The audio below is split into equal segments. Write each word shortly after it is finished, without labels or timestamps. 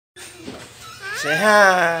Say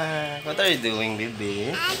hi. What are you doing, baby?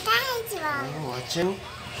 Oh, watching.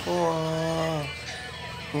 Wow.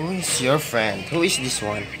 Who is your friend? Who is this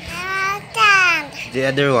one? Dan. The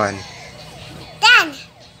other one? Dan.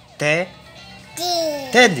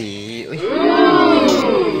 Teddy. Uy.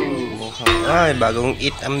 Ay, bagong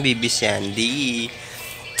eat ang baby Sandy.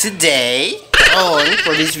 Today,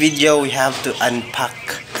 for this video, we have to unpack.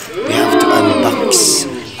 We have to unbox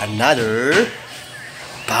another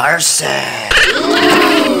parcel.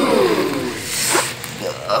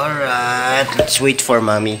 Alright, let's wait for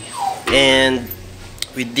mommy. And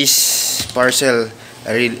with this parcel,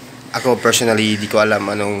 ako personally, di ko alam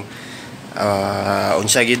anong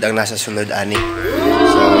unsa gid ang nasa sulod ani.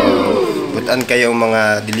 So, butan kayo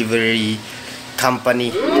mga delivery company,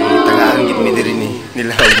 tagaan gid mi diri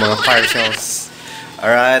nila mga parcels.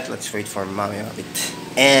 Alright, let's wait for mommy a bit.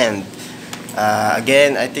 And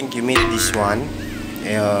again, I think you meet this one.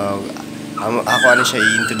 Ako ano siya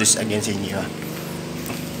i-introduce again sa inyo.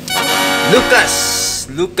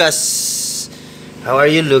 Lucas. How are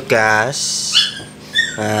you, Lucas?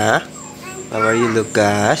 Ha? How are you,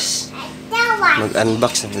 Lucas?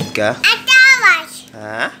 Mag-unbox na food ka?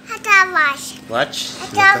 Ha? Watch?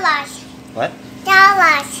 What?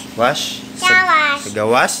 Wash?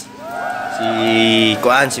 Gawas? Si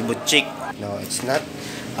Kuan, si Butchik. No, it's not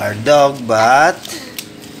our dog, but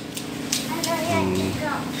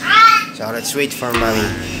so let's wait for mommy.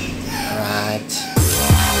 Alright.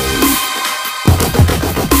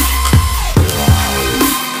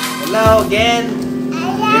 Hello again.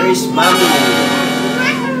 Here is mommy.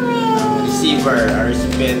 Receiver, a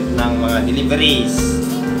recipient ng mga deliveries.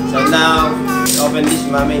 So now, let's open this,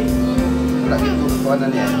 mommy. Lagi ko kuha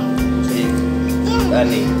na niya. Say,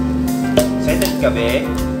 gani. Excited ka, be?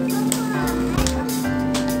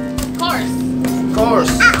 Of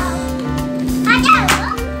course.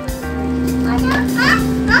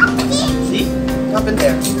 See? What happened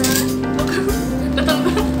there?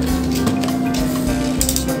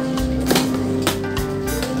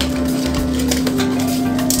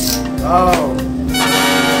 Oh.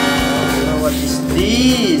 What is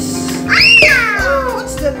this? Oh,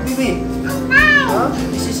 what's that, baby? Huh?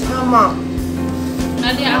 This is mama.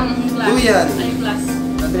 Nadi ang glass. Duyan. Eyeglass.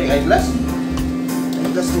 Nadi ang eyeglass?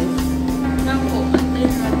 Eyeglass ni? Nako,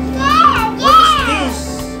 eyeglass. What is this?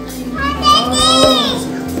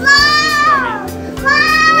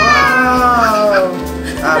 Wow!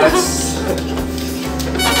 Let's...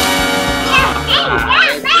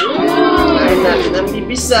 Ay natin ang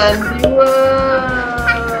bibisan.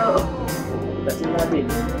 Wow! Kasi natin.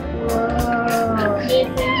 Wow!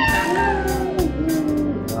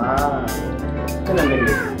 Wow! Ito na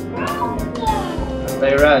nila.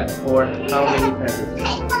 Anti-rad for how many times?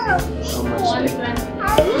 How much? 120.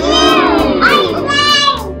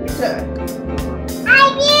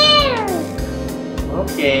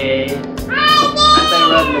 Okay.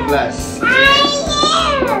 Anti-rad na glass. Yes.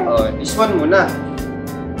 Oh, this one muna.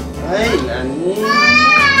 Ay, nani.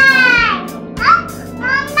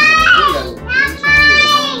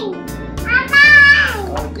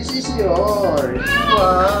 Oh, this is yours.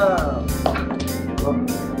 Wow. Oh,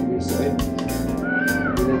 this way.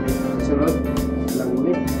 Sunod. Lang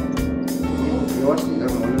ulit. Yours,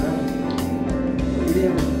 lang muna. Hindi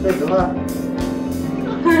yung ito, ha?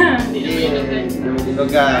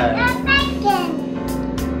 Dilugan.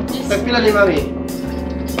 Tagpila ni mami?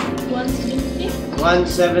 170.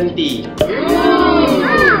 170.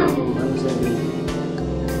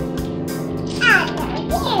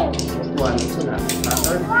 One. Ito na.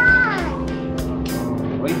 Cutter.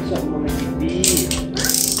 Wait, saan mo may TV?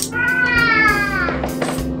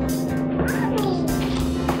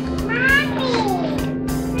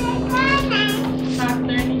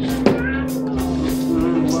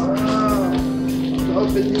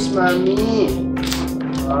 Open this, mommy.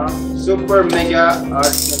 Super mega art.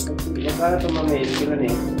 Magkano ito, mami? Ito na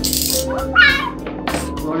eh.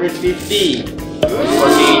 250.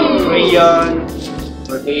 48 crayon.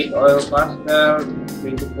 48 oil pastel.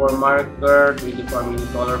 24 marker. 24 mini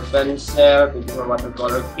color pencil. 24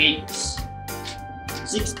 watercolor cakes.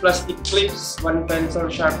 6 plastic clips. 1 pencil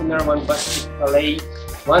sharpener. 1 plastic palette.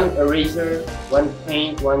 1 eraser. 1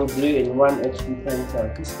 paint. 1 glue. And 1 HB pencil.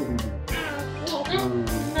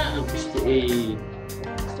 58.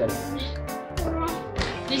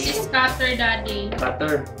 This is cutter, daddy.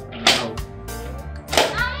 Cutter.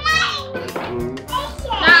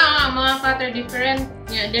 Mga cutter different.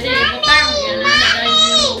 Yeah, dari butang. Yan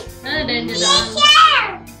na dahil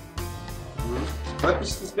What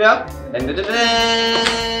is this, Belle?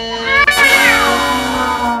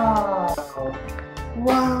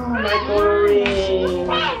 Wow, my coloring.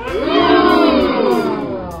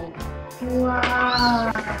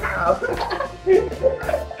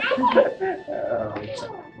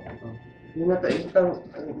 Yun na tayo. Itang...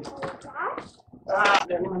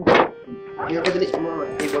 Ganun. Yung kadali sa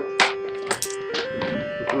mga table.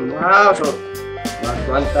 Wow! So,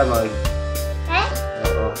 magkuhan ka mag...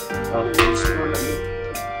 Oo.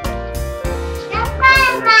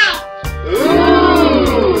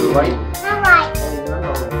 White?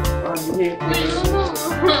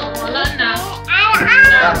 Wala na.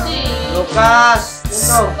 Lucas!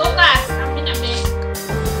 Ito! Lucas! Ang pinami.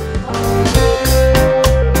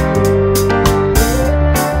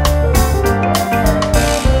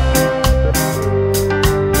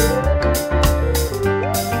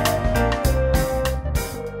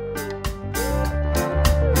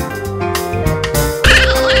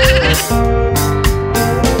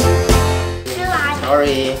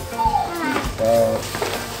 Sorry. So,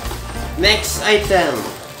 next item.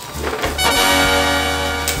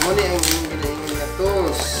 Muli ang ginaingin na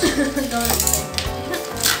tos.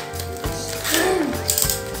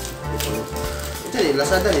 Ito ni,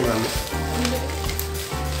 Lazada ni mami.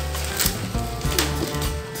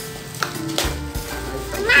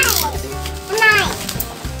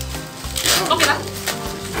 Okay ba?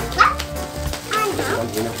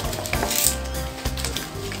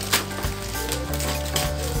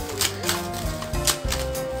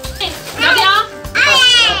 Gabi ah!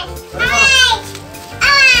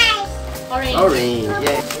 Orange. Orange,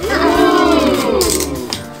 yeah.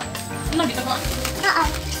 Ano, dito ba?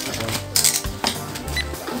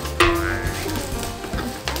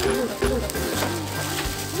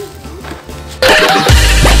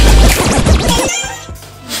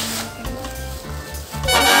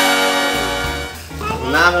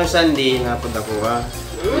 Nakakang Sandy, napod ako ha.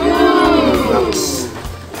 Laps.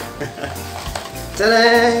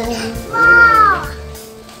 Tadaan!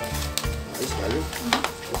 Ayos ka rin.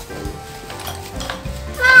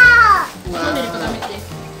 Ano dito gamit eh?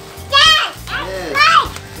 Yes.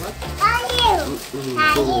 What?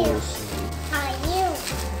 Tools.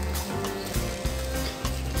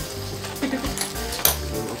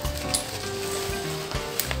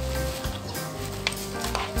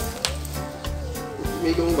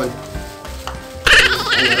 May gumubal.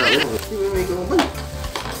 Ay, narao. May gumubal.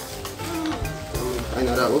 Ay,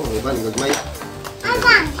 narao. Iban, gagmay.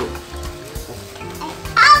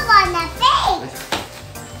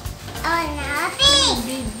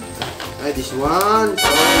 Ay, this one.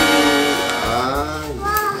 Sorry. Ay.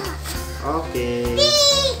 Okay.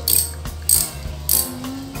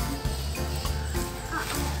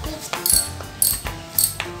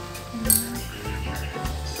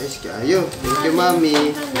 Ayos kayo. Thank you,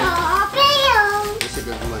 mami. Kasi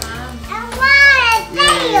gagmay.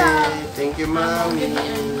 Yay! Thank you, mami.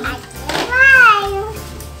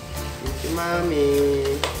 Thank you, mami.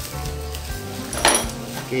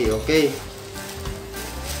 Okay, okay.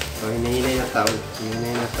 So, hinahinay na tao.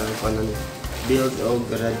 Hinahinay na tao kung ano. Build o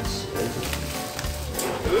garage.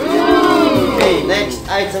 Okay, next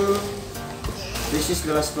item. This is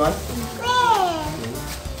the last one.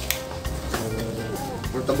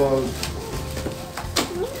 Portable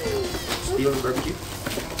steel barbecue.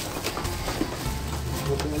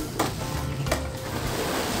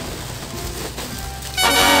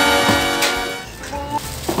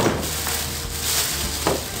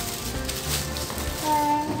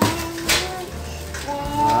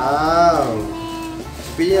 Wow!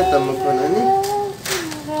 Pili na tamo pa na ni.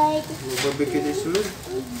 Barbecue din sulod.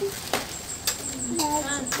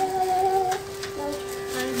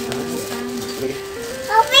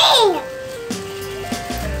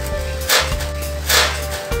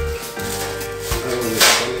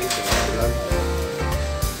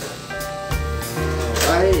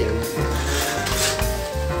 Ayan.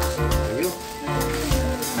 Ayun.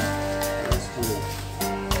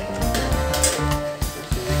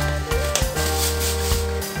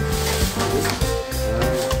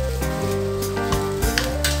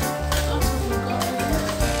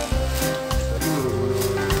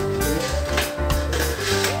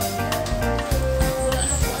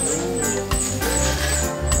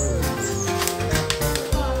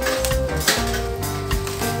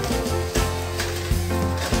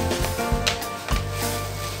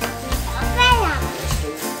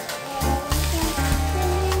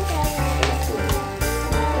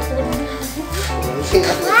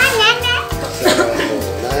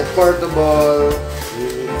 Portable.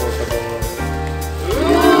 Really portable.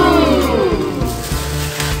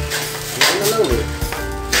 Ano lang eh.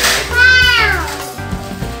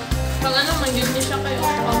 Pag ano, manggil niyo siya kayo.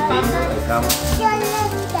 Pang-pang.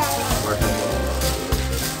 Portable.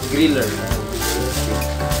 Griller.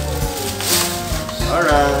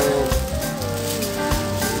 Alright.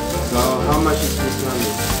 So, how much is this one?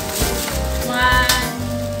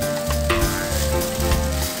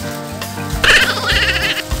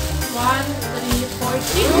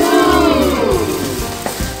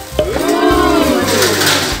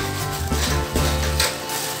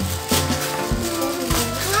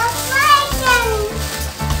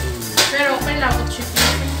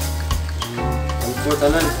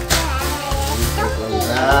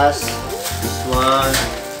 Plus, this one,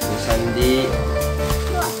 yung Sandy.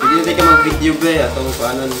 Hindi tayo ka mag-video ba eh. Atong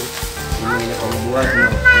paano yung mga pambuhat, no?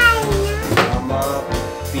 Mama,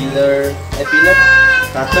 pillar, pillar,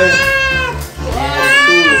 cutter, and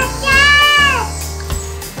tools.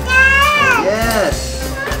 Yes!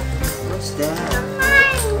 What's that?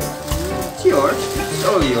 It's yours. It's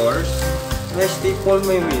all yours. Nice staple,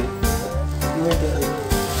 my wheel.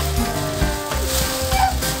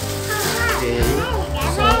 Okay.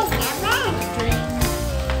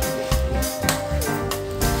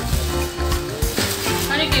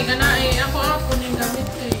 Ano kay gana ay ako ning gamit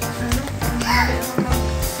kay ano?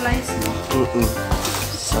 Slice mo.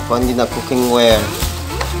 Sa pandi na cooking ware.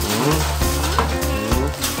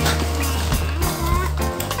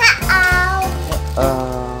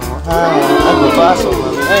 Ano ba? So,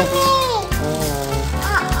 mami.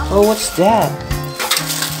 Oh, what's that?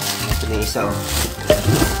 Ito na isa, oh.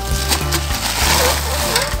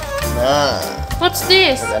 What's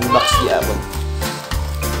this? Nag-unbox niya ako.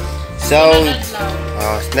 So,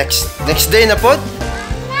 next day na po.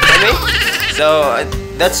 Okay? So,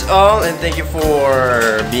 that's all, and thank you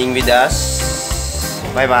for being with us.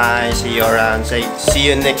 Bye-bye. See you around. See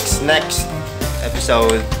you next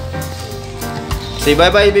episode. Say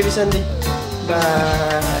bye-bye, baby Sandy. Bye.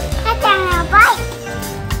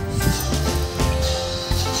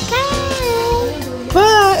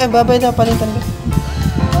 Bye. Bye-bye na palitan ka.